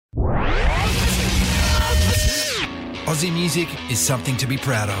Aussie music is something to be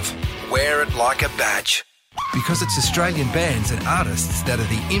proud of. Wear it like a badge. Because it's Australian bands and artists that are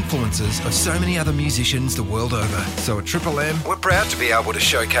the influences of so many other musicians the world over. So at Triple M, we're proud to be able to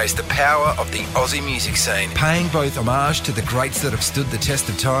showcase the power of the Aussie music scene, paying both homage to the greats that have stood the test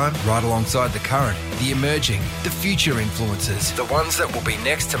of time, right alongside the current, the emerging, the future influences, the ones that will be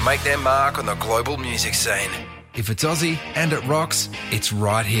next to make their mark on the global music scene. If it's Aussie and it rocks, it's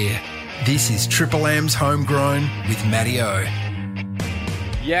right here. This is Triple M's Homegrown with Matty O.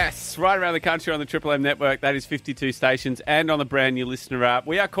 Yes, right around the country on the Triple M network. That is 52 stations and on the brand new listener app.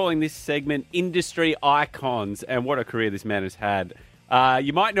 We are calling this segment Industry Icons, and what a career this man has had.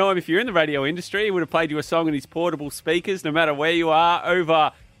 You might know him if you're in the radio industry. He would have played you a song on his portable speakers, no matter where you are,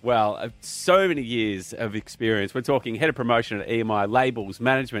 over, so many years of experience. We're talking head of promotion at EMI, labels,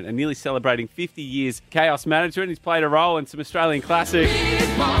 management, and nearly celebrating 50 years Chaos Management. He's played a role in some Australian classics.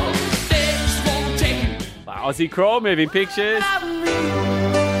 Aussie Crawl, Moving Pictures.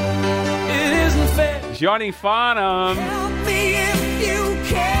 Johnny Farnham.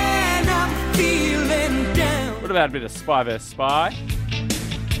 What about a bit of Spy vs. Spy?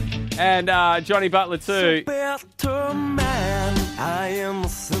 And Johnny Butler too.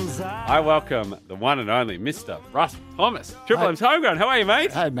 I welcome the one and only Mr. Russ Thomas. Triple M's Homegrown. How are you,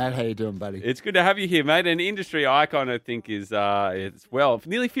 mate? Hey, Matt. How you doing, buddy? It's good to have you here, mate. An industry icon, I think, is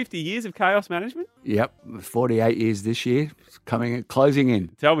nearly 50 years of Chaos Management. Yep, 48 years this year, closing in.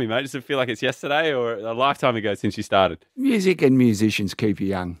 Tell me, mate, does it feel like it's yesterday or a lifetime ago since you started? Music and musicians keep you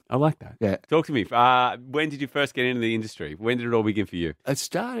young. I like that. Yeah. Talk to me. When did you first get into the industry? When did it all begin for you? It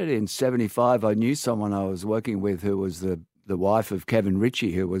started in 75. I knew someone I was working with who was the wife of Kevin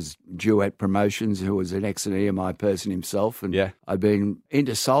Ritchie, who was Duet Promotions, who was an ex-EMI person himself. And I'd been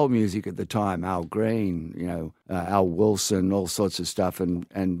into soul music at the time, Al Green, Al Wilson, all sorts of stuff. And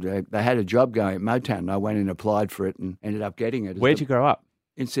they had a job going at Motown, and I went and applied for it and ended up getting it. Where'd you grow up?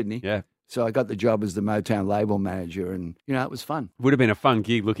 In Sydney. Yeah. So I got the job as the Motown label manager, and, it was fun. Would have been a fun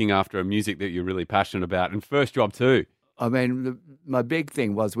gig looking after a music that you're really passionate about, and first job too. I mean, my big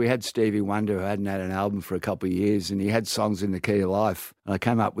thing was we had Stevie Wonder, who hadn't had an album for a couple of years, and he had songs in the key of life. And I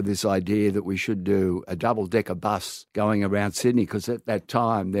came up with this idea that we should do a double-decker bus going around Sydney, because at that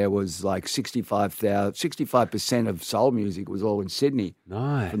time there was like 65% of soul music was all in Sydney.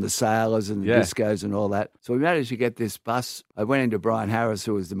 Nice. From the Sailors and the discos and all that. So we managed to get this bus. I went into Brian Harris,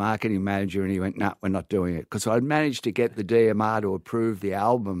 who was the marketing manager, and he went, "No, we're not doing it." Because I'd managed to get the DMR to approve the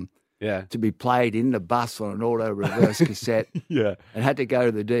album to be played in the bus on an auto-reverse cassette. And had to go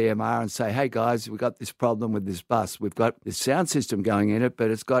to the DMR and say, "Hey, guys, we've got this problem with this bus. We've got this sound system going in it, but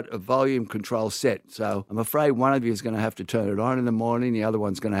it's got a volume control set. So I'm afraid one of you is going to have to turn it on in the morning. The other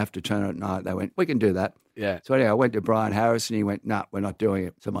one's going to have to turn it at night." They went, "We can do that." So anyway, I went to Brian Harris and he went, "No, we're not doing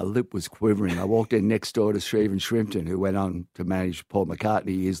it." So my lip was quivering. I walked in next door to Stephen Shrimpton, who went on to manage Paul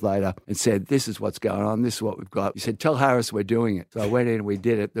McCartney years later, and said, "This is what's going on. This is what we've got." He said, "Tell Harris we're doing it." So I went in and we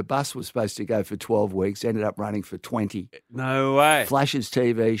did it. The bus was supposed to go for 12 weeks, ended up running for 20. No way. Flash's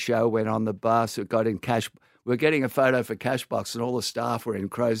TV show went on the bus. It got in cash. We were getting a photo for Cashbox, and all the staff were in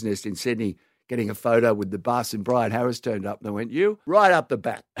Crow's Nest in Sydney getting a photo with the bus, and Brian Harris turned up and they went, "You? Right up the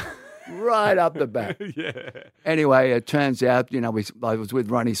back." Right up the back. Anyway, it turns out, I was with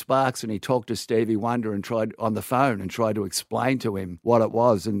Ronnie Sparks and he talked to Stevie Wonder and tried on the phone and tried to explain to him what it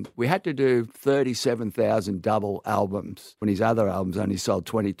was. And we had to do 37,000 double albums when his other albums only sold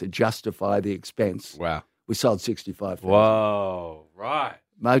 20 to justify the expense. Wow. We sold 65,000. Whoa, right.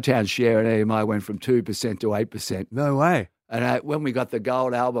 Motown's share in EMI went from 2% to 8%. No way. And when we got the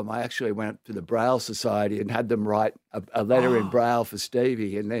gold album, I actually went to the Braille Society and had them write a letter in Braille for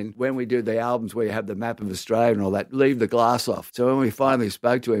Stevie. And then when we do the albums where you have the map of Australia and all that, leave the glass off. So when we finally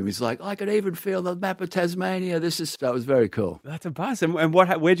spoke to him, he's like, "I could even feel the map of Tasmania." So it was very cool. That's a buzz. And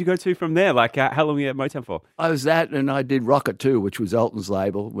where'd you go to from there? Like, how long were you at Motown for? I was that, and I did Rocket too, which was Elton's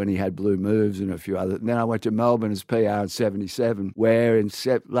label when he had Blue Moves and a few other. And then I went to Melbourne as PR in 77, where in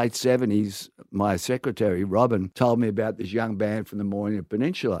late 70s, my secretary, Robin, told me about this young band from the Morning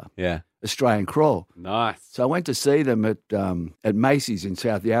Peninsula. Australian Crawl. Nice. So I went to see them at Macy's in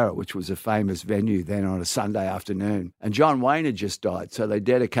South Yarra, which was a famous venue then on a Sunday afternoon. And John Wayne had just died, so they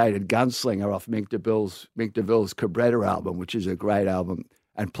dedicated Gunslinger off Mick DeVille's Cabretta album, which is a great album,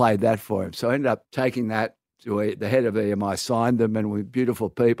 and played that for him. So I ended up taking that the head of EMI signed them, and Beautiful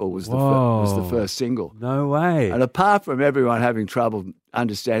People was the first single. No way. And apart from everyone having trouble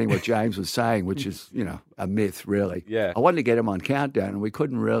understanding what James was saying, which is, a myth, really. Yeah. I wanted to get him on Countdown, and we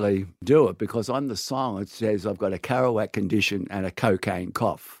couldn't really do it because on the song it says I've got a Kerouac condition and a cocaine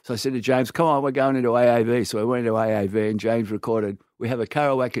cough. So I said to James, come on, we're going into AAV. So we went into AAV, and James recorded, we have a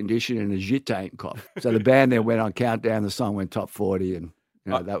Kerouac condition and a gitane cough. So the band then went on Countdown, the song went top 40, and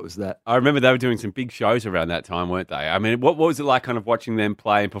that was that. I remember they were doing some big shows around that time, weren't they? I mean, what was it like kind of watching them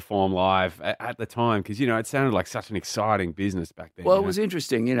play and perform live at the time? Because, it sounded like such an exciting business back then. Well, it was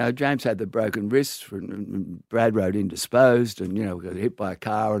interesting. James had the broken wrists, and Brad rode indisposed, and, got hit by a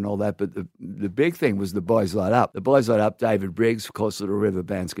car and all that. But the big thing was The Boys Light Up. The Boys Light Up, David Briggs, of course, Little River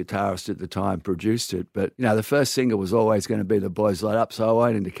Band's guitarist at the time, produced it. But, the first single was always going to be The Boys Light Up. So I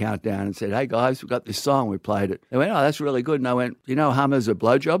went into Countdown and said, hey, guys, we've got this song. We played it. They went, oh, that's really good. And I went, Hummers are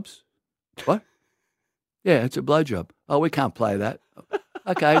blowjobs? What? Yeah, it's a blowjob. Oh, we can't play that.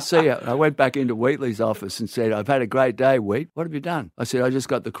 Okay, see ya. I went back into Wheatley's office and said, I've had a great day, Wheat. What have you done? I said, I just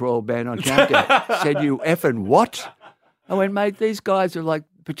got the Crawl band on Countdown. Said, you effing what? I went, mate, these guys are like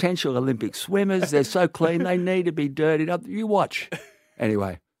potential Olympic swimmers. They're so clean. They need to be dirtied up. You watch.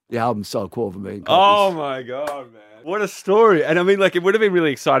 Anyway, the album sold quarter of a million copies. Oh, my God, man. What a story. And I mean, it would have been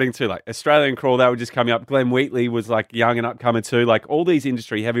really exciting too. Like Australian Crawl, they were just coming up. Glenn Wheatley was young and upcoming too. All these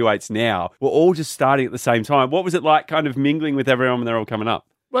industry heavyweights now were all just starting at the same time. What was it like kind of mingling with everyone when they're all coming up?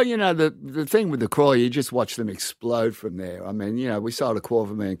 Well, the thing with the Crawl, you just watch them explode from there. I mean, we sold a quarter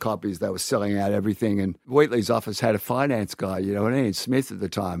of a million copies. They were selling out everything. And Wheatley's office had a finance guy, Ian Smith at the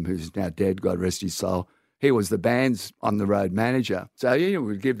time, who's now dead, God rest his soul. He was the band's on-the-road manager. So,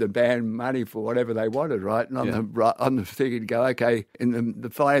 we'd give the band money for whatever they wanted, right? And on the thing, he'd go, okay, and the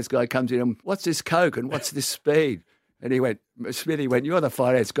finance guy comes in and, what's this Coke and what's this speed? And Smithy went, you're the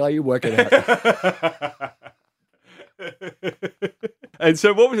finance guy, you work it out. And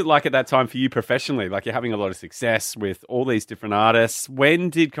so what was it like at that time for you professionally? You're having a lot of success with all these different artists. When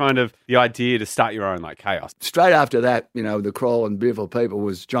did kind of the idea to start your own Chaos? Straight after that, the Crawl and Beautiful People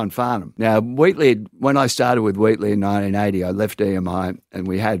was John Farnham. Now, Wheatley, when I started with Wheatley in 1980, I left EMI and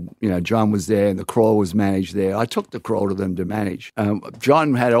we had, John was there and the Crawl was managed there. I took the Crawl to them to manage.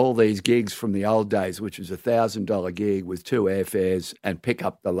 John had all these gigs from the old days, which was $1,000 gig with 2 airfares and pick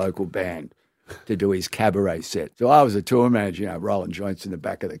up the local band to do his cabaret set. So I was a tour manager, rolling joints in the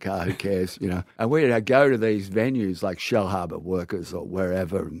back of the car, who cares, And we'd go to these venues like Shell Harbour Workers or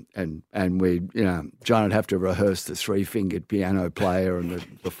wherever, and we'd, John would have to rehearse the 3-fingered piano player and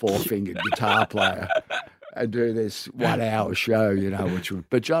the 4-fingered guitar player and do this 1-hour show,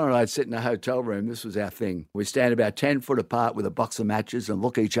 but John and I'd sit in a hotel room. This was our thing. We'd stand about 10 foot apart with a box of matches and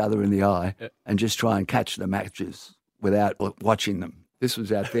look each other in the eye and just try and catch the matches without watching them. This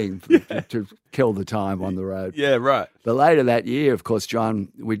was our thing to kill the time on the road. Yeah, right. But later that year, of course,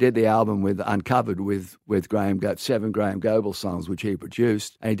 John, we did the album with Uncovered with Graham, 7 Graham Goebel songs, which he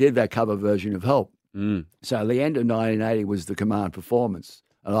produced, and he did that cover version of Help. So the end of 1980 was the Command performance,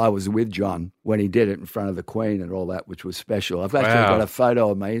 and I was with John when he did it in front of the Queen and all that, which was special. I've actually got a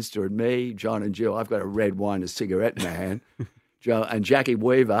photo of my Insta of me, John and Jill. I've got a red wine and a cigarette in my hand. John and Jackie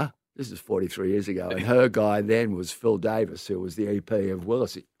Weaver. This is 43 years ago. And her guy then was Phil Davis, who was the EP of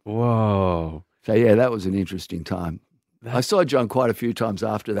Willesee. Whoa. So, yeah, that was an interesting time. I saw John quite a few times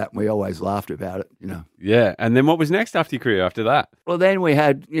after that, and we always laughed about it, Yeah, and then what was next after your career after that? Well, then we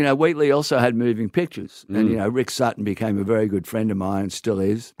had, Wheatley also had moving pictures. And, Rick Sutton became a very good friend of mine and still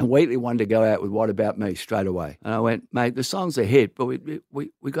is. And Wheatley wanted to go out with What About Me straight away. And I went, mate, the song's a hit, but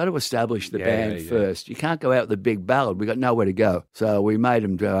we got to establish the band first. You can't go out with a big ballad. We got nowhere to go. So we made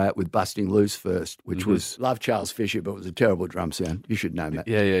him go out with Busting Loose first, which was, love Charles Fisher, but it was a terrible drum sound. You should know that.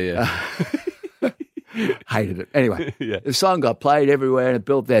 Yeah. Hated it. Anyway, the song got played everywhere and it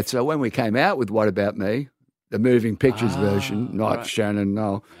built that. So when we came out with What About Me, the moving pictures version, not right. Shannon,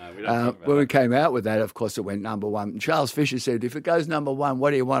 no. When we came out with that, of course, it went number one. And Charles Fisher said, if it goes number one,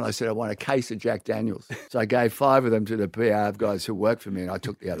 what do you want? I said, I want a case of Jack Daniels. So I gave 5 of them to the PR guys who worked for me and I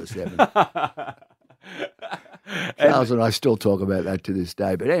took the other 7. Charles and I still talk about that to this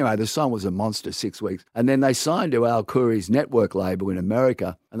day. But anyway, the song was a monster 6 weeks. And then they signed to Al Khoury's network label in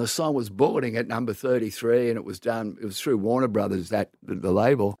America. And the song was bulleting at number 33 and it was through Warner Brothers, the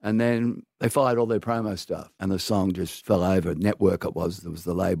label. And then they fired all their promo stuff and the song just fell over. Network it was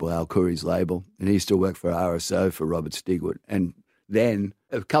the label, Al Khoury's label. And he used to work for RSO for Robert Stigwood. And then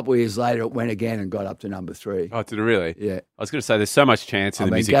a couple of years later, it went again and got up to number 3. Oh, did it really? Yeah. I was going to say there's so much chance in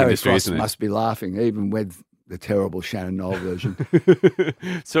the music Gary industry, Frost isn't it? must be laughing, even with the terrible Shannon Knoll version.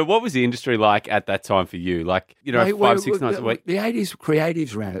 So what was the industry like at that time for you? Like, you know, 5-6 nights a week? The 80s,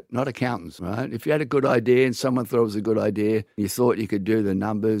 creatives ran it, not accountants, right? If you had a good idea and someone thought it was a good idea, you thought you could do the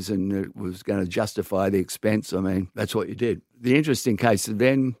numbers and it was going to justify the expense, I mean, that's what you did. The interesting case,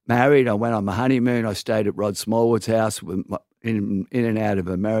 then married, I went on my honeymoon. I stayed at Rod Smallwood's house in and out of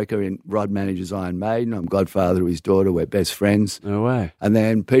America. Rod manages Iron Maiden. I'm godfather of his daughter. We're best friends. No way. And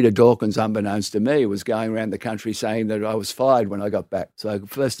then Peter Dawkins, unbeknownst to me, was going around the country saying that I was fired when I got back. So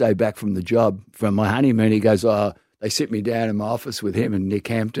first day back from the job, from my honeymoon, he goes, they sit me down in my office with him and Nick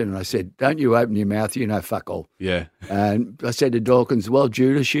Hampton, and I said, don't you open your mouth, you know fuck all. Yeah. And I said to Dawkins, well,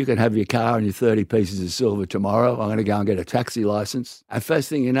 Judas, you can have your car and your 30 pieces of silver tomorrow. I'm going to go and get a taxi license. And first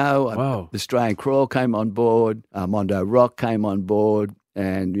thing you know, the Australian Crawl came on board, Mondo Rock came on board,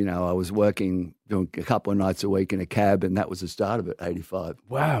 and, you know, I was working, doing a couple of nights a week in a cab, and that was the start of it, 85.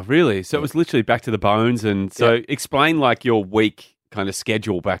 Wow, really? So it was literally back to the bones. And so explain like your week kind of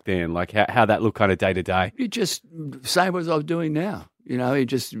schedule back then, like how that looked kind of day to day? You just, same as I was doing now. You know, you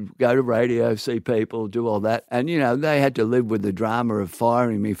just go to radio, see people, do all that. And, you know, they had to live with the drama of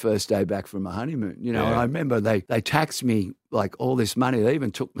firing me first day back from my honeymoon. You know, and I remember they taxed me like all this money. They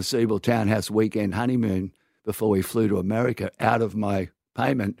even took my Siebel Townhouse weekend honeymoon before we flew to America out of my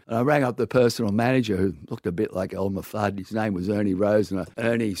payment. And I rang up the personal manager who looked a bit like Elmer Fudd. His name was Ernie Rose, and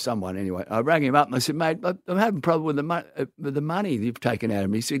Ernie someone anyway. I rang him up and I said, mate, I'm having a problem with the money you've taken out of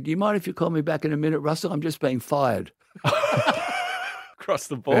me. He said, do you mind if you call me back in a minute, Russell? I'm just being fired. Across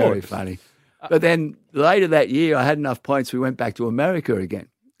the board. Very funny. But then later that year, I had enough points, we went back to America again.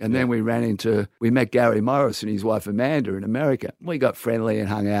 And then we met Gary Morris and his wife Amanda in America. We got friendly and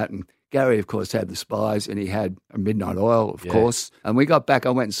hung out, and Gary, of course, had the Spies, and he had a Midnight Oil, of course. And we got back, I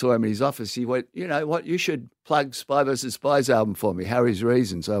went and saw him in his office. He went, you know what, you should plug Spy vs. Spies album for me, Harry's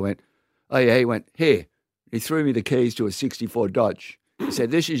Reasons. I went, oh, yeah. He went, here. He threw me the keys to a 64 Dodge. He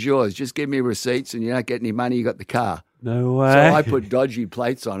said, this is yours. Just give me receipts, and you don't get any money, you got the car. No way. So I put dodgy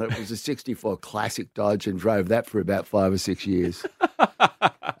plates on it. It was a 64 classic Dodge and drove that for about 5 or 6 years.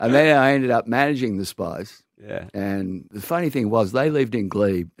 And then I ended up managing the Spies. Yeah. And the funny thing was they lived in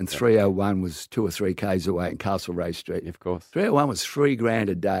Glebe, and 301 was 2 or 3 k's away in Castlereagh Street. Of course. 301 was $3,000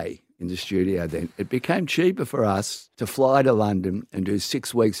 a day in the studio then. It became cheaper for us to fly to London and do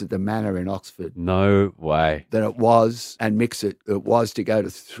 6 weeks at the Manor in Oxford. No way. Than it was, and mix it, it was to go to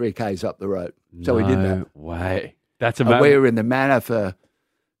 3 k's up the road. So we did that. No way. That's amazing. We were in the Manor for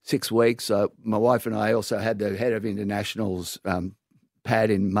 6 weeks. My wife and I also had the head of internationals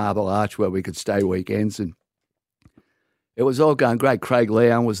pad in Marble Arch where we could stay weekends, and it was all going great. Craig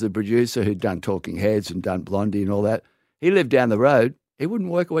Leon was the producer who'd done Talking Heads and done Blondie and all that. He lived down the road. He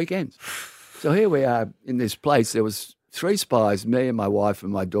wouldn't work weekends. So here we are in this place. There was 3 spies, me and my wife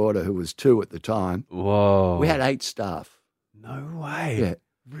and my daughter, who was 2 at the time. Whoa. We had 8 staff. No way. Yeah.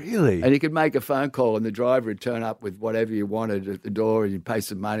 Really? And you could make a phone call and the driver would turn up with whatever you wanted at the door and you'd pay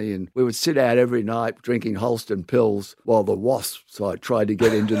some money. And we would sit out every night drinking Holston pills while the wasps tried to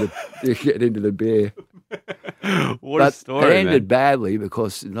get into the beer. What a story, It ended badly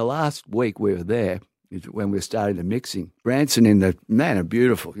because in the last week we were there, when we were starting the mixing, Branson a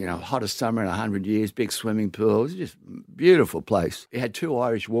beautiful, hottest summer in 100 years, big swimming pool. It was just a beautiful place. He had 2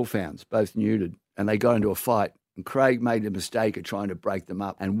 Irish wolfhounds, both neutered, and they got into a fight. And Craig made the mistake of trying to break them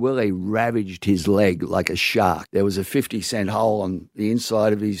up, and Willie ravaged his leg like a shark. There was a 50-cent hole on the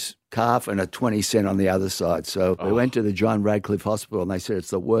inside of his calf and a 20-cent on the other side. So we went to the John Radcliffe Hospital, and they said it's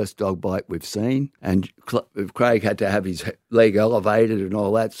the worst dog bite we've seen. And Craig had to have his leg elevated and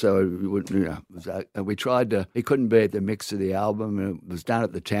all that, so we wouldn't, and we tried to. He couldn't be at the mix of the album, and it was done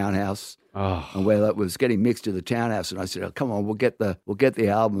at the Townhouse. Oh. And where it was getting mixed to the Townhouse, and I said, come on, we'll get the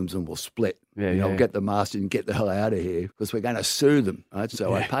albums and we'll split. We'll get the master and get the hell out of here because we're going to sue them. Right?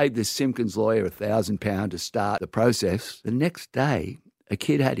 So I paid this Simpkins lawyer £1,000 to start the process. The next day, a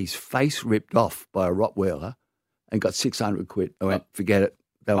kid had his face ripped off by a Rottweiler and got 600 quid. I went, forget it.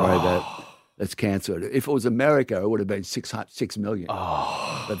 Don't worry about it. Let's cancel it. If it was America, it would have been 6 million.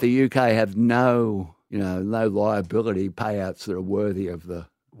 Oh. But the UK have no liability payouts that are worthy of the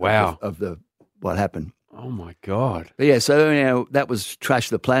what happened. Oh my God! But yeah, so that was Trash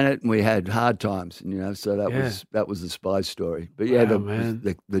the Planet, and we had hard times, so that was the Spies story. But yeah,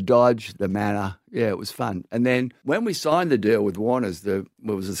 the Dodge, the Manor, it was fun. And then when we signed the deal with Warner's, it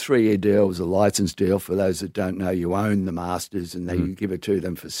was a 3-year deal, it was a license deal. For those that don't know, you own the masters, and you give it to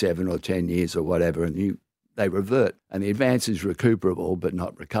them for 7 or 10 years or whatever, and they revert, and the advance is recuperable but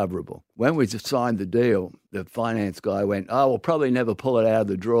not recoverable. When we signed the deal, the finance guy went, we'll probably never pull it out of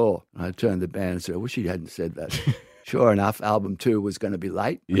the drawer. And I turned to the band and said, I wish he hadn't said that. Sure enough, album 2 was going to be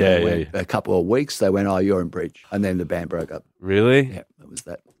late. Yeah. A couple of weeks, they went, "Oh, you're in breach," and then the band broke up. Really? Yeah, that was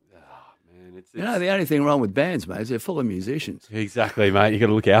that. Man, You know, the only thing wrong with bands, mate, is they're full of musicians. Exactly, mate. You got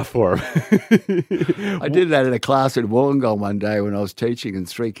to look out for them. I did that in a class at Wollongong one day when I was teaching, and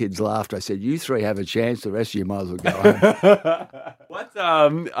 3 kids laughed. I said, "You 3 have a chance. The rest of you might as well go home." What? I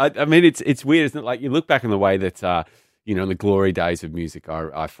mean, it's weird, isn't it? Like, you look back on the way that you know, in the glory days of music,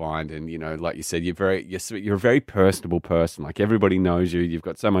 I find, and you know, like you said, you're a very personable person. Like, everybody knows you. You've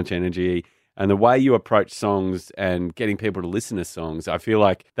got so much energy. And the way you approach songs and getting people to listen to songs, I feel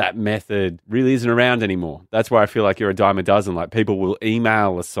like that method really isn't around anymore. That's why I feel like you're a dime a dozen. Like, people will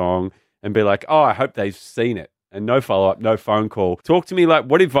email a song and be like, "Oh, I hope they've seen it." And no follow-up, no phone call. Talk to me, like,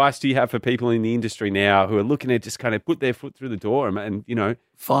 what advice do you have for people in the industry now who are looking to just kind of put their foot through the door and you know?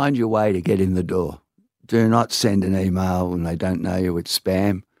 Find your way to get in the door. Do not send an email when they don't know you. It's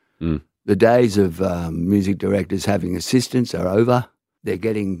spam. The days of music directors having assistants are over.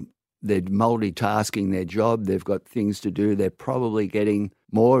 They're multitasking their job. They've got things to do. They're probably getting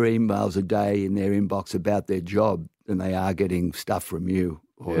more emails a day in their inbox about their job than they are getting stuff from you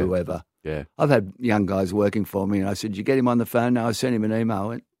or whoever. Yeah. I've had young guys working for me, and I said, "You get him on the phone?" "No, I sent him an email." I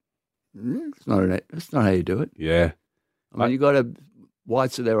went, that's not how you do it. Yeah. I mean, you got to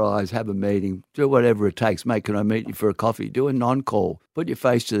whites of their eyes, have a meeting, do whatever it takes. "Mate, can I meet you for a coffee?" Do a non-call. Put your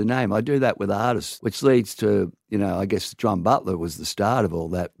face to the name. I do that with artists, which leads to, you know, I guess John Butler was the start of all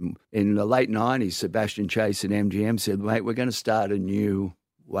that. In the late 90s, Sebastian Chase and MGM said, "Mate, we're going to start a new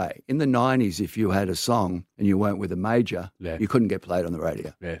way." In the 90s, if you had a song and you weren't with a major, you couldn't get played on the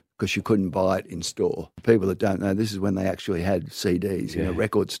radio because you couldn't buy it in store. People that don't know, this is when they actually had CDs in a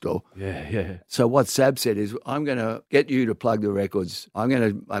record store. So what Sab said is, "I'm going to get you to plug the records. I'm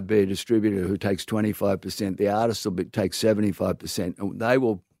going to be a distributor who takes 25%. The artists will take 75%. And they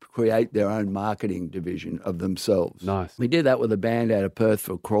will create their own marketing division of themselves." Nice. We did that with a band out of Perth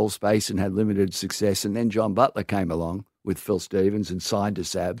for Crawl Space and had limited success. And then John Butler came along with Phil Stevens and signed to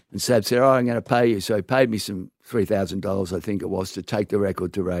Sab. And Sab said, "Oh, I'm going to pay you." So he paid me some $3,000, I think it was, to take the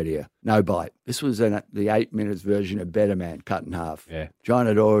record to radio. No bite. This was the 8 minutes version of Better Man, cut in half. Yeah. John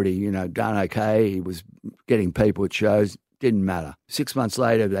had already, you know, done okay. He was getting people at shows. Didn't matter. 6 months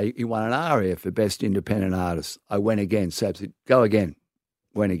later, he won an ARIA for Best Independent Artist. I went again. Sab said, "Go again."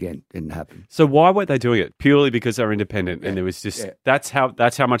 Went again. Didn't happen. So why weren't they doing it? Purely because they're independent, and there was just that's how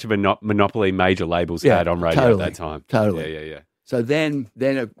much of a monopoly major labels had on radio at that time. Totally. Yeah. So then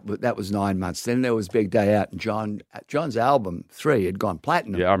that was 9 months. Then there was Big Day Out, and John's album 3 had gone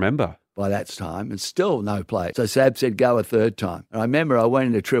platinum. Yeah, I remember. By that time, and still no play. So Sab said, "Go a third time." And I remember I went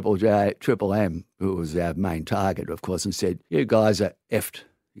into Triple M, who was our main target, of course, and said, "You guys are effed."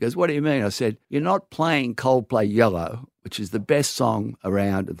 He goes, "What do you mean?" I said, "You're not playing Coldplay Yellow, which is the best song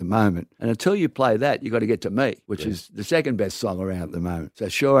around at the moment. And until you play that, you got to get to me, which is the second best song around at the moment." So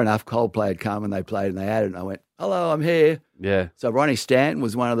sure enough, Coldplay had come and they played and they had it. And I went, "Hello, I'm here." Yeah. So Ronnie Stanton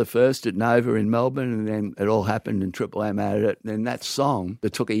was one of the first at Nova in Melbourne, and then it all happened and Triple M added it. And then that song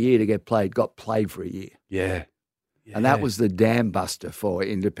that took a year to get played got played for a year. Yeah. And that was the dam buster for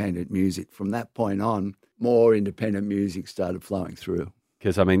independent music. From that point on, more independent music started flowing through.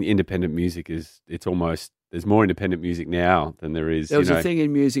 Because, I mean, independent music there's more independent music now than there is. There was a thing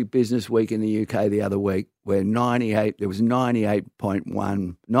in Music Business Week in the UK the other week where there was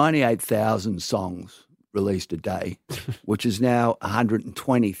 98,000 songs released a day, which is now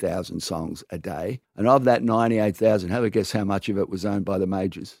 120,000 songs a day. And of that 98,000, have a guess how much of it was owned by the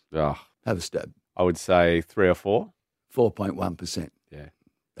majors? Oh, have a stab. I would say 3 or 4. 4.1%. Yeah.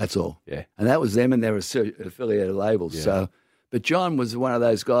 That's all. Yeah. And that was them and their affiliated labels. Yeah. So, but John was one of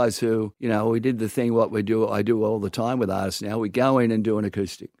those guys who, you know, we did the thing I do all the time with artists now. We go in and do an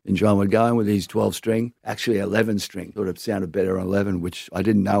acoustic. And John would go in with his 12-string, actually 11-string. Thought it sounded better on 11, which I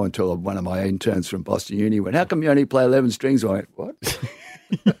didn't know until one of my interns from Boston Uni went, "How come you only play 11 strings?" I went, "What?"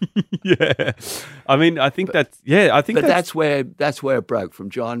 Yeah. I mean, I think that's where it broke from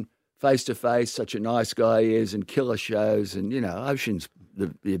John. Face to face, such a nice guy he is, and killer shows. And, you know, Ocean's,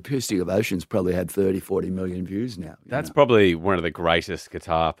 the acoustic of Ocean's probably had 30, 40 million views now. That's probably one of the greatest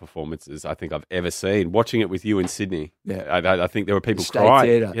guitar performances I think I've ever seen. Watching it with you in Sydney. Yeah. I think there were people crying.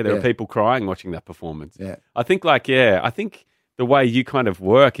 Theatre. Yeah, there were people crying watching that performance. Yeah. I think the way you kind of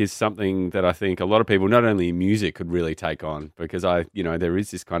work is something that I think a lot of people, not only in music, could really take on, because there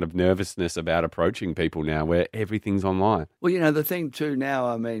is this kind of nervousness about approaching people now where everything's online. Well, the thing too now,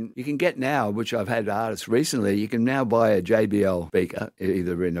 I mean, you can get now, which I've had artists recently, you can now buy a JBL speaker,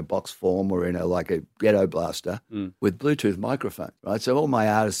 either in a box form or in like a ghetto blaster with Bluetooth microphone, right? So all my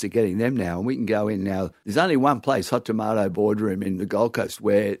artists are getting them now, and we can go in now. There's only one place, Hot Tomato Boardroom in the Gold Coast,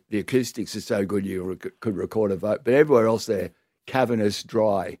 where the acoustics are so good you could record a vote, but everywhere else they're cavernous,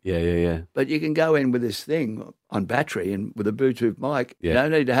 dry. Yeah. But you can go in with this thing on battery and with a Bluetooth mic. Yeah. You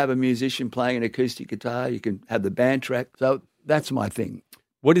don't need to have a musician playing an acoustic guitar. You can have the band track. So that's my thing.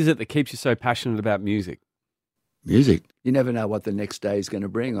 What is it that keeps you so passionate about music? Music. You never know what the next day is going to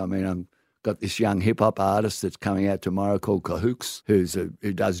bring. I mean, I've got this young hip-hop artist that's coming out tomorrow called Cahooks, who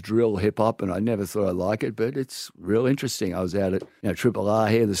does drill hip-hop, and I never thought I'd like it, but it's real interesting. I was out at Triple R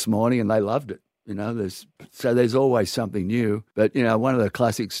here this morning, and they loved it. There's always something new. But, one of the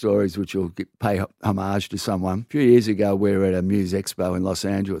classic stories which will pay homage to someone, a few years ago we were at a Muse Expo in Los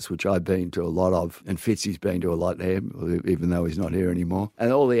Angeles, which I've been to a lot of, and Fitzy's been to a lot there, even though he's not here anymore.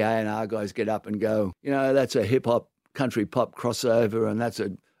 And all the A&R guys get up and go, that's a hip-hop, country pop crossover, and that's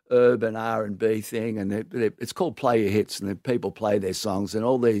a urban R&B thing, and it's called Play Your Hits, and the people play their songs, and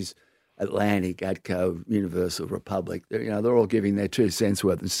all these Atlantic, Atco, Universal, Republic, they're all giving their 2 cents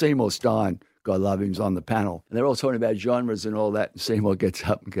worth. And Seymour Stein, God love him, is on the panel. And they're all talking about genres and all that. And Seymour gets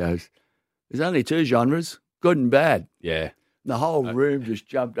up and goes, there's only 2 genres, good and bad. Yeah. And the whole room just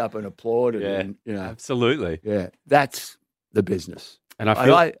jumped up and applauded. Yeah, and, absolutely. Yeah, that's the business. And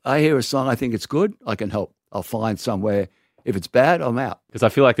I hear a song, I think it's good, I can help. I'll find somewhere. If it's bad, I'm out. Because I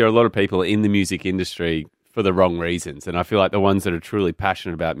feel like there are a lot of people in the music industry for the wrong reasons. And I feel like the ones that are truly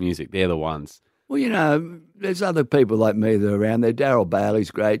passionate about music, they're the ones. Well, there's other people like me that are around there. Darryl Bailey's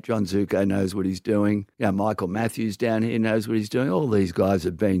great. John Zuko knows what he's doing. Michael Matthews down here knows what he's doing. All these guys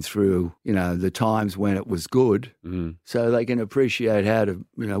have been through, the times when it was good, so they can appreciate how to,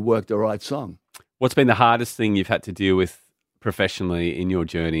 work the right song. What's been the hardest thing you've had to deal with professionally in your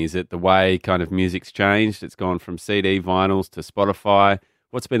journey? Is it the way kind of music's changed? It's gone from CD, vinyls to Spotify.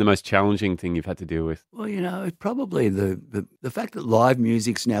 What's been the most challenging thing you've had to deal with? Well, it's probably the fact that live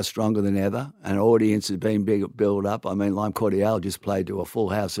music's now stronger than ever, and audience has been built up. I mean, Lime Cordiale just played to a full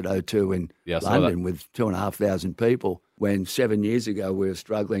house at O2 in London with 2,500 people, when 7 years ago we were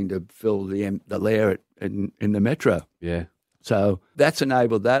struggling to fill the Lair in the Metro. Yeah. So that's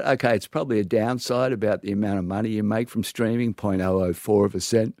enabled that. Okay, it's probably a downside about the amount of money you make from streaming, 0.004 of a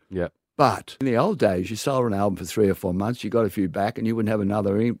cent. Yeah. But in the old days, you sold an album for 3 or 4 months, you got a few back, and you wouldn't have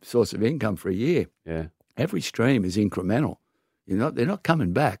another source of income for a year. Yeah. Every stream is incremental. They're not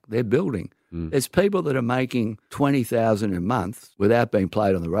coming back. They're building. There's people that are making $20,000 a month without being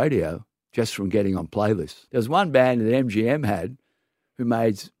played on the radio, just from getting on playlists. There was one band that MGM had who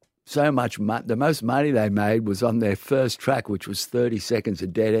made so much money. The most money they made was on their first track, which was 30 seconds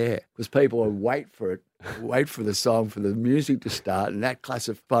of dead air, because people would wait for the song, for the music to start, and that class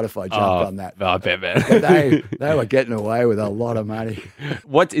of Spotify jumped on that. I bet, man. They were getting away with a lot of money.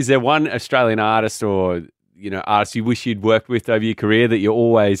 Is there one Australian artist or artist you wish you'd worked with over your career that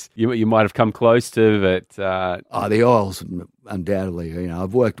you might have come close to? But the Oils, undoubtedly.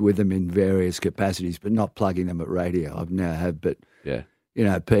 I've worked with them in various capacities, but not plugging them at radio. I've now have, but yeah.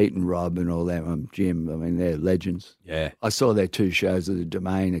 Pete and Rob and all that, Jim, I mean, they're legends. Yeah. I saw their 2 shows at the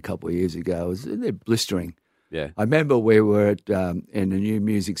Domain a couple of years ago. They're blistering. Yeah. I remember we were in a new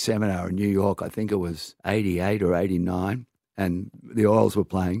music seminar in New York. I think it was 88 or 89, and the Oils were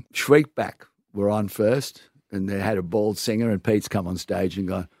playing. Shriekback were on first, and they had a bald singer, and Pete's come on stage and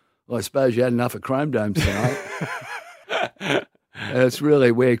gone, well, I suppose you had enough of Chrome Domes tonight. It's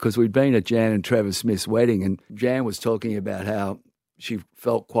really weird, because we'd been at Jan and Trevor Smith's wedding, and Jan was talking about how she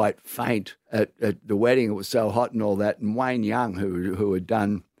felt quite faint at the wedding. It was so hot and all that. And Wayne Young, who had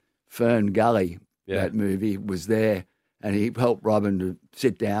done Fern Gully, that movie, was there, and he helped Robin to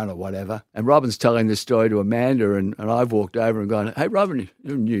sit down or whatever. And Robin's telling this story to Amanda, and I've walked over and gone, hey, Robin,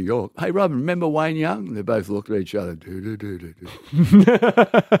 you're in New York. Hey, Robin, remember Wayne Young? And they both looked at each other.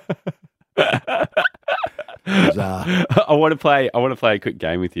 I want to play a quick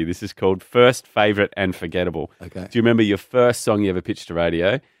game with you. This is called First, Favourite and Forgettable. Okay. Do you remember your first song you ever pitched to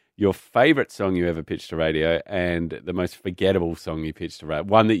radio, your favourite song you ever pitched to radio, and the most forgettable song you pitched to radio?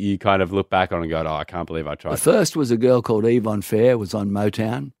 One that you kind of look back on and go, I can't believe I tried. The first was a girl called Yvonne Fair, was on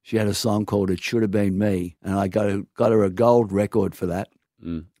Motown. She had a song called It Should Have Been Me, and I got her a gold record for that.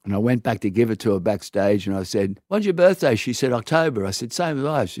 And I went back to give it to her backstage, and I said, when's your birthday? She said, October. I said, same as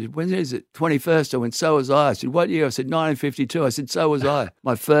I. She said, when is it? 21st. I went, so was I. I said, what year? I said, 1952. I said, so was I.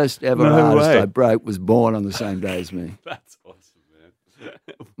 My first ever artist I broke was born on the same day as me. That's awesome.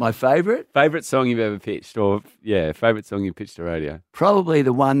 My favourite? Favourite song you've ever pitched, or favourite song you pitched to radio? Probably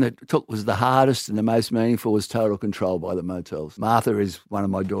the one that was the hardest and the most meaningful was Total Control by the Motels. Martha is one of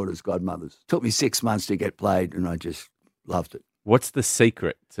my daughter's godmothers. Took me 6 months to get played and I just loved it. What's the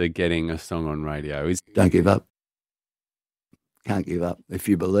secret to getting a song on radio? Don't give up. Can't give up. If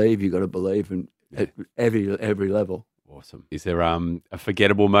you believe, you've got to believe at every level. Awesome. Is there a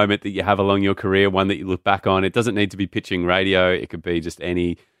forgettable moment that you have along your career, one that you look back on? It doesn't need to be pitching radio. It could be just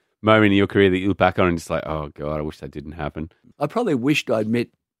any moment in your career that you look back on and just like, oh, God, I wish that didn't happen. I probably wished I'd met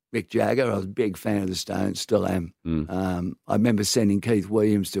Mick Jagger. I was a big fan of the Stones, still am. I remember sending Keith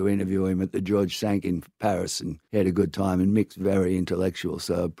Williams to interview him at the George Cinq in Paris, and he had a good time, and Mick's very intellectual,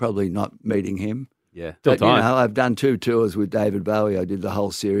 so probably not meeting him. Yeah. But, I've done 2 tours with David Bowie. I did the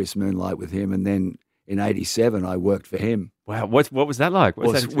whole Serious Moonlight with him, and then in 87, I worked for him. Wow. What was that like?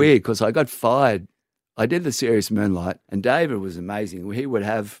 Well, it's weird because I got fired. I did the Serious Moonlight, and David was amazing. He would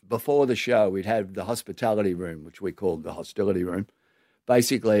have, before the show, we'd have the hospitality room, which we called the hostility room.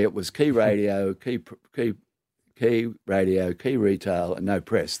 Basically, it was key radio, key retail, and no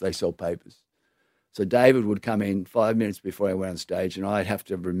press. They sold papers. So David would come in 5 minutes before I went on stage, and I'd have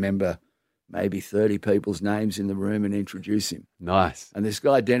to remember maybe 30 people's names in the room and introduce him. Nice. And this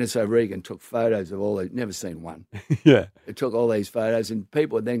guy, Dennis O'Regan, took photos of all these, never seen one. Yeah. He took all these photos, and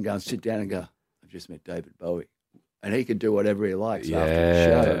people would then go and sit down and go, I've just met David Bowie. And he could do whatever he likes after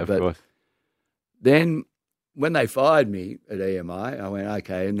the show. Of course. Then when they fired me at EMI, I went,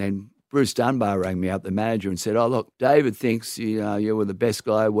 okay. And then Bruce Dunbar rang me up, the manager, and said, oh, look, David thinks you were the best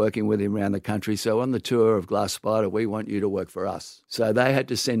guy working with him around the country. So on the tour of Glass Spider, we want you to work for us. So they had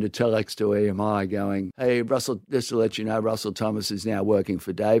to send a telex to EMI going, hey, Russell, just to let you know, Russell Thomas is now working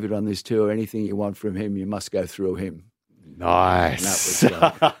for David on this tour. Anything you want from him, you must go through him. Nice. And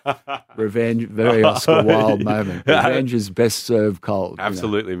that was revenge, very Oscar Wilde moment. Revenge is best served cold.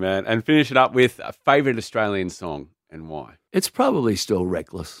 Absolutely, man. And finish it up with a favourite Australian song and why? It's probably still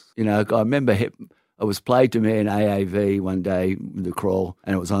Reckless. I remember it was played to me in AAV one day, The Crawl,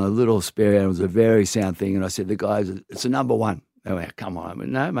 and it was on a little stereo. It was a very sound thing. And I said, the guys, it's a number one. They went, come on. I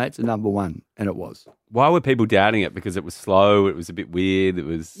went, no, mate, it's a number one. And it was. Why were people doubting it? Because it was slow, it was a bit weird, it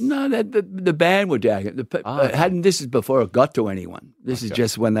was... No, the band were doubting it. This is before it got to anyone. This is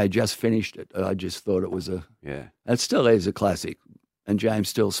just when they just finished it. I just thought it was it still is a classic. And James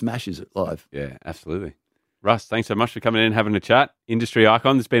still smashes it live. Yeah, absolutely. Russ, thanks so much for coming in and having a chat. Industry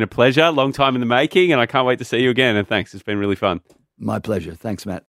icon, it's been a pleasure. Long time in the making, and I can't wait to see you again. And thanks, it's been really fun. My pleasure. Thanks, Matt.